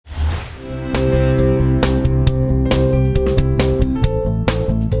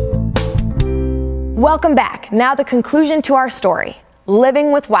Welcome back. Now the conclusion to our story,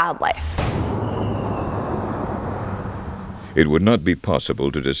 living with wildlife. It would not be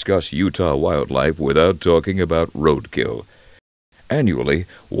possible to discuss Utah wildlife without talking about roadkill. Annually,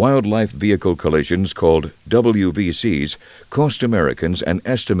 wildlife vehicle collisions, called WVCs, cost Americans an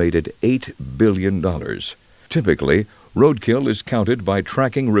estimated $8 billion. Typically, roadkill is counted by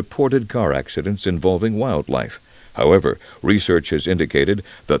tracking reported car accidents involving wildlife. However, research has indicated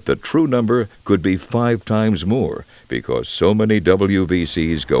that the true number could be 5 times more because so many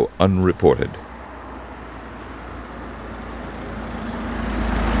WVCs go unreported.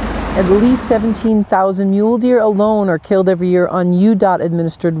 At least 17,000 mule deer alone are killed every year on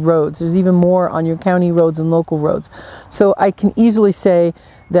UDOT-administered roads. There's even more on your county roads and local roads. So I can easily say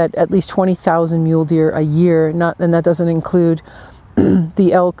that at least 20,000 mule deer a year, and that doesn't include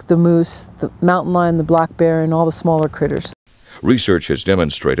the elk, the moose, the mountain lion, the black bear, and all the smaller critters. Research has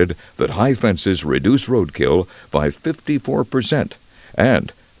demonstrated that high fences reduce roadkill by 54%,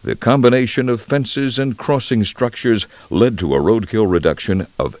 and the combination of fences and crossing structures led to a roadkill reduction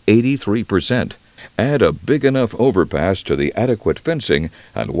of 83%. Add a big enough overpass to the adequate fencing,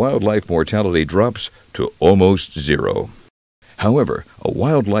 and wildlife mortality drops to almost zero. However, a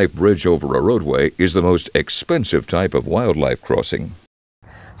wildlife bridge over a roadway is the most expensive type of wildlife crossing.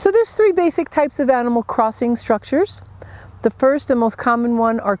 So there's 3 basic types of animal crossing structures. The first and most common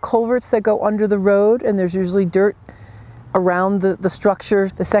one are culverts that go under the road, and there's usually dirt around the structure.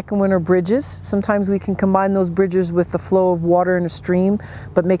 The second one are bridges. Sometimes we can combine those bridges with the flow of water in a stream,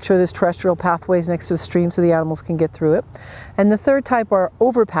 but make sure there's terrestrial pathways next to the stream so the animals can get through it. And the third type are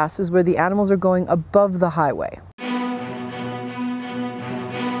overpasses, where the animals are going above the highway.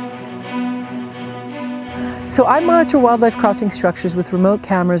 So I monitor wildlife crossing structures with remote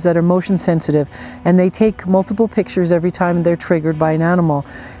cameras that are motion sensitive, and they take multiple pictures every time they're triggered by an animal.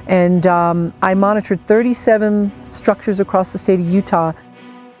 And I monitored 37 structures across the state of Utah.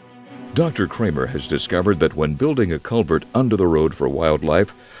 Dr. Kramer has discovered that when building a culvert under the road for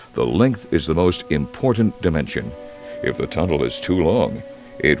wildlife, the length is the most important dimension. If the tunnel is too long,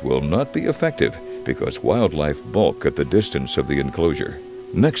 it will not be effective because wildlife balk at the distance of the enclosure.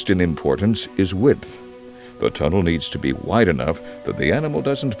 Next in importance is width. The tunnel needs to be wide enough that the animal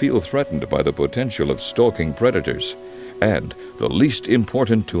doesn't feel threatened by the potential of stalking predators. And the least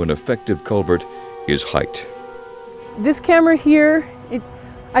important to an effective culvert is height. This camera here,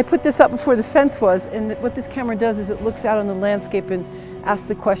 I put this up before the fence was, and what this camera does is it looks out on the landscape and asks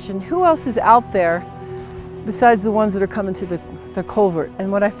the question, who else is out there besides the ones that are coming to the culvert?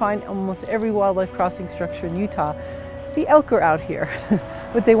 And what I find almost every wildlife crossing structure in Utah, the elk are out here,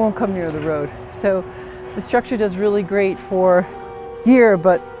 but they won't come near the road. So the structure does really great for deer,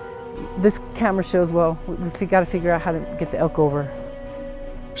 but this camera shows, well, we've got to figure out how to get the elk over.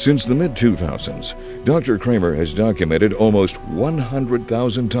 Since the mid-2000s, Dr. Kramer has documented almost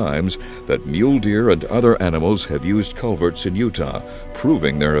 100,000 times that mule deer and other animals have used culverts in Utah,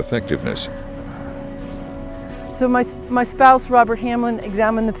 proving their effectiveness. So my spouse, Robert Hamlin,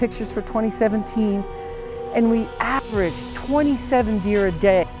 examined the pictures for 2017, and we averaged 27 deer a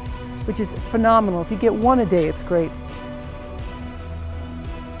day, which is phenomenal. If you get 1 a day, it's great.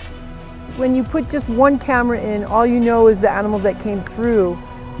 When you put just one camera in, all you know is the animals that came through.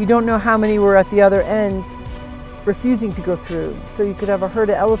 You don't know how many were at the other end refusing to go through. So you could have a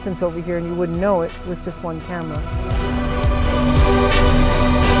herd of elephants over here and you wouldn't know it with just one camera.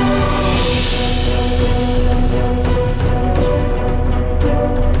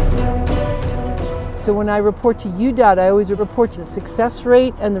 So when I report to UDOT, I always report to the success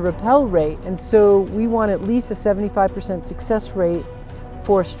rate and the repel rate. And so we want at least a 75% success rate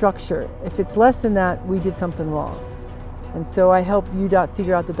for a structure. If it's less than that, we did something wrong. And so I help UDOT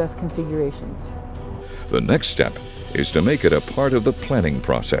figure out the best configurations. The next step is to make it a part of the planning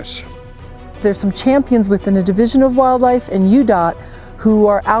process. There's some champions within the Division of Wildlife and UDOT who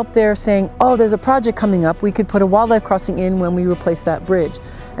are out there saying, oh, there's a project coming up, we could put a wildlife crossing in when we replace that bridge.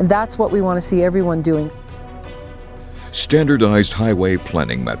 And that's what we want to see everyone doing. Standardized highway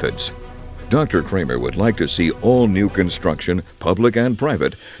planning methods. Dr. Kramer would like to see all new construction, public and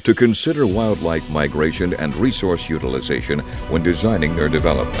private, to consider wildlife migration and resource utilization when designing their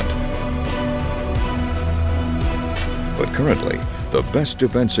development. But currently, the best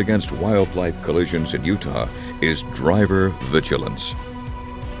defense against wildlife collisions in Utah is driver vigilance.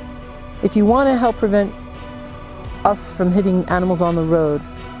 If you want to help prevent us from hitting animals on the road,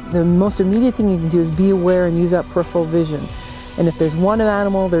 the most immediate thing you can do is be aware and use that peripheral vision. And if there's one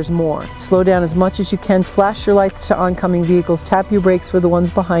animal, there's more. Slow down as much as you can, flash your lights to oncoming vehicles, tap your brakes for the ones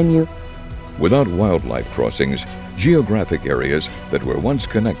behind you. Without wildlife crossings, geographic areas that were once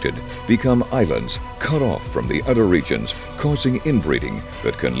connected become islands cut off from the other regions, causing inbreeding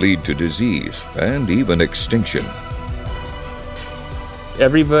that can lead to disease and even extinction.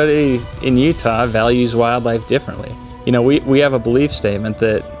 Everybody in Utah values wildlife differently. You know, we have a belief statement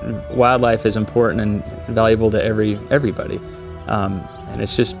that wildlife is important and valuable to everybody. And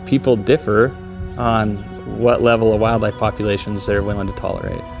it's just people differ on what level of wildlife populations they're willing to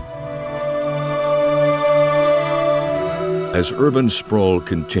tolerate. As urban sprawl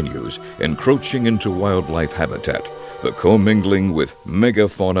continues, encroaching into wildlife habitat, the commingling with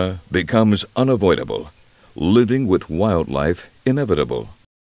megafauna becomes unavoidable, living with wildlife inevitable.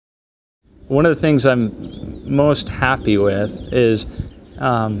 One of the things I'm most happy with is,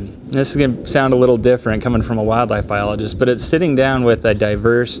 this is going to sound a little different coming from a wildlife biologist, but it's sitting down with a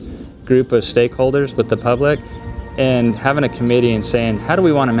diverse group of stakeholders, with the public, and having a committee and saying, how do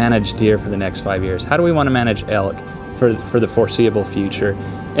we want to manage deer for the next 5 years? How do we want to manage elk for the foreseeable future?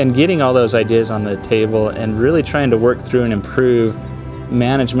 And getting all those ideas on the table and really trying to work through and improve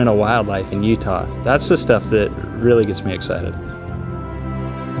management of wildlife in Utah. That's the stuff that really gets me excited.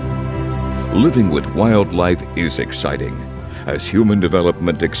 Living with wildlife is exciting. As human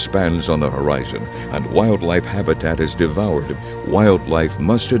development expands on the horizon and wildlife habitat is devoured, wildlife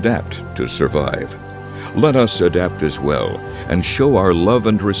must adapt to survive. Let us adapt as well and show our love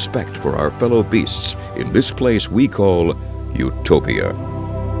and respect for our fellow beasts in this place we call Utopia.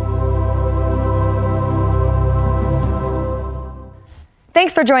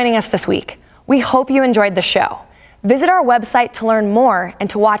 Thanks for joining us this week. We hope you enjoyed the show. Visit our website to learn more and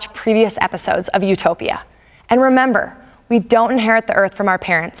to watch previous episodes of Utopia. And remember, we don't inherit the earth from our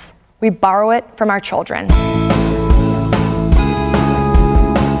parents. We borrow it from our children.